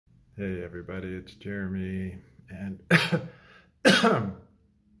Hey everybody, it's Jeremy, and this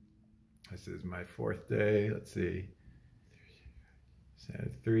is my fourth day. Let's see, so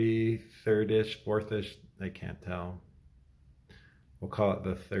third-ish, fourth-ish, I can't tell. We'll call it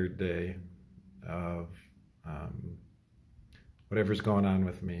the third day of whatever's going on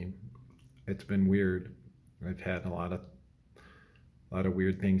with me. It's been weird. I've had a lot of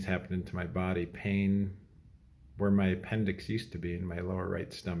weird things happen to my body. Pain where my appendix used to be in my lower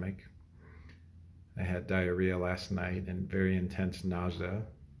right stomach. I had diarrhea last night and very intense nausea.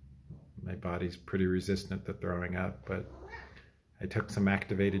 My body's pretty resistant to throwing up, but I took some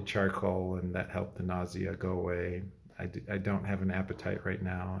activated charcoal and that helped the nausea go away. I don't have an appetite right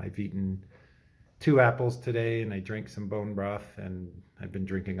now. I've eaten 2 apples today and I drank some bone broth, and I've been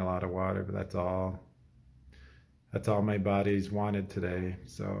drinking a lot of water, but that's all my body's wanted today.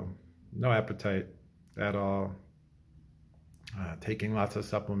 So no appetite at all. Taking lots of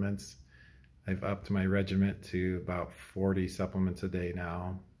supplements. I've upped my regimen to about 40 supplements a day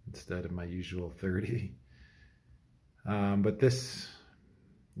now instead of my usual 30. But this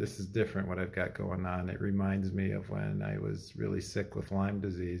is different, what I've got going on. It reminds me of when I was really sick with Lyme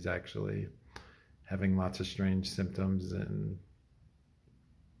disease, actually, having lots of strange symptoms and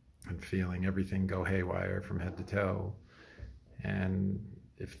feeling everything go haywire from head to toe. And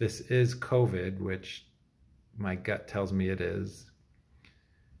if this is COVID, which my gut tells me it is,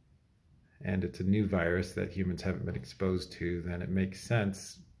 and it's a new virus that humans haven't been exposed to, then it makes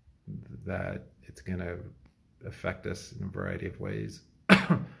sense that it's going to affect us in a variety of ways.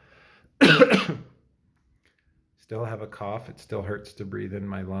 Still have a cough. It still hurts to breathe in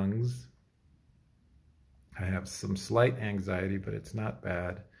my lungs. I have some slight anxiety, but it's not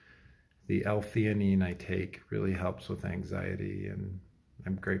bad. The L-theanine I take really helps with anxiety, and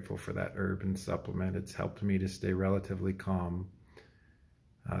I'm grateful for that herb and supplement. It's helped me to stay relatively calm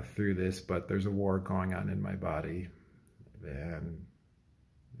through this, but there's a war going on in my body, and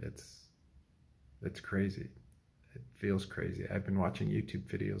it's crazy. It feels crazy. I've been watching YouTube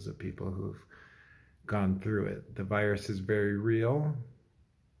videos of people who've gone through it. The virus is very real,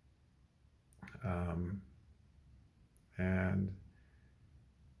 and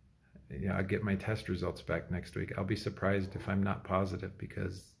I'll get my test results back next week. I'll be surprised if I'm not positive,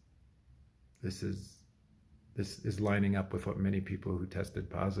 because this is lining up with what many people who tested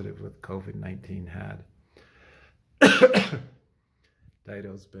positive with COVID-19 had.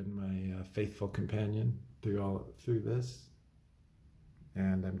 Dido's been my faithful companion through this,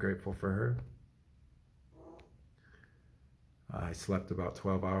 and I'm grateful for her. I slept about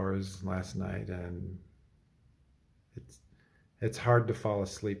 12 hours last night, and it's hard to fall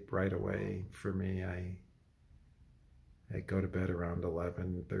asleep right away for me. I go to bed around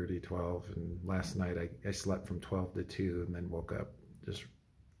 11:30, 12, and last night I slept from 12 to 2 and then woke up just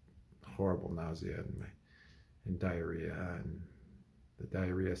horrible nausea and diarrhea, and the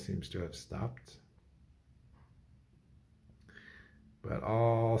diarrhea seems to have stopped. But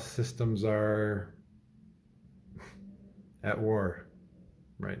all systems are at war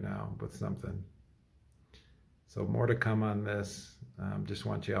right now with something. So more to come on this. Just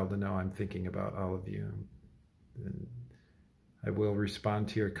want you all to know I'm thinking about all of you. And I will respond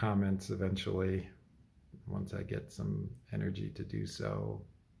to your comments eventually once I get some energy to do so.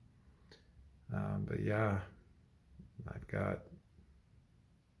 But yeah, I've got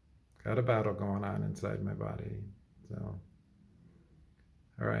a battle going on inside my body. So,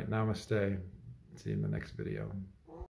 all right, namaste. See you in the next video.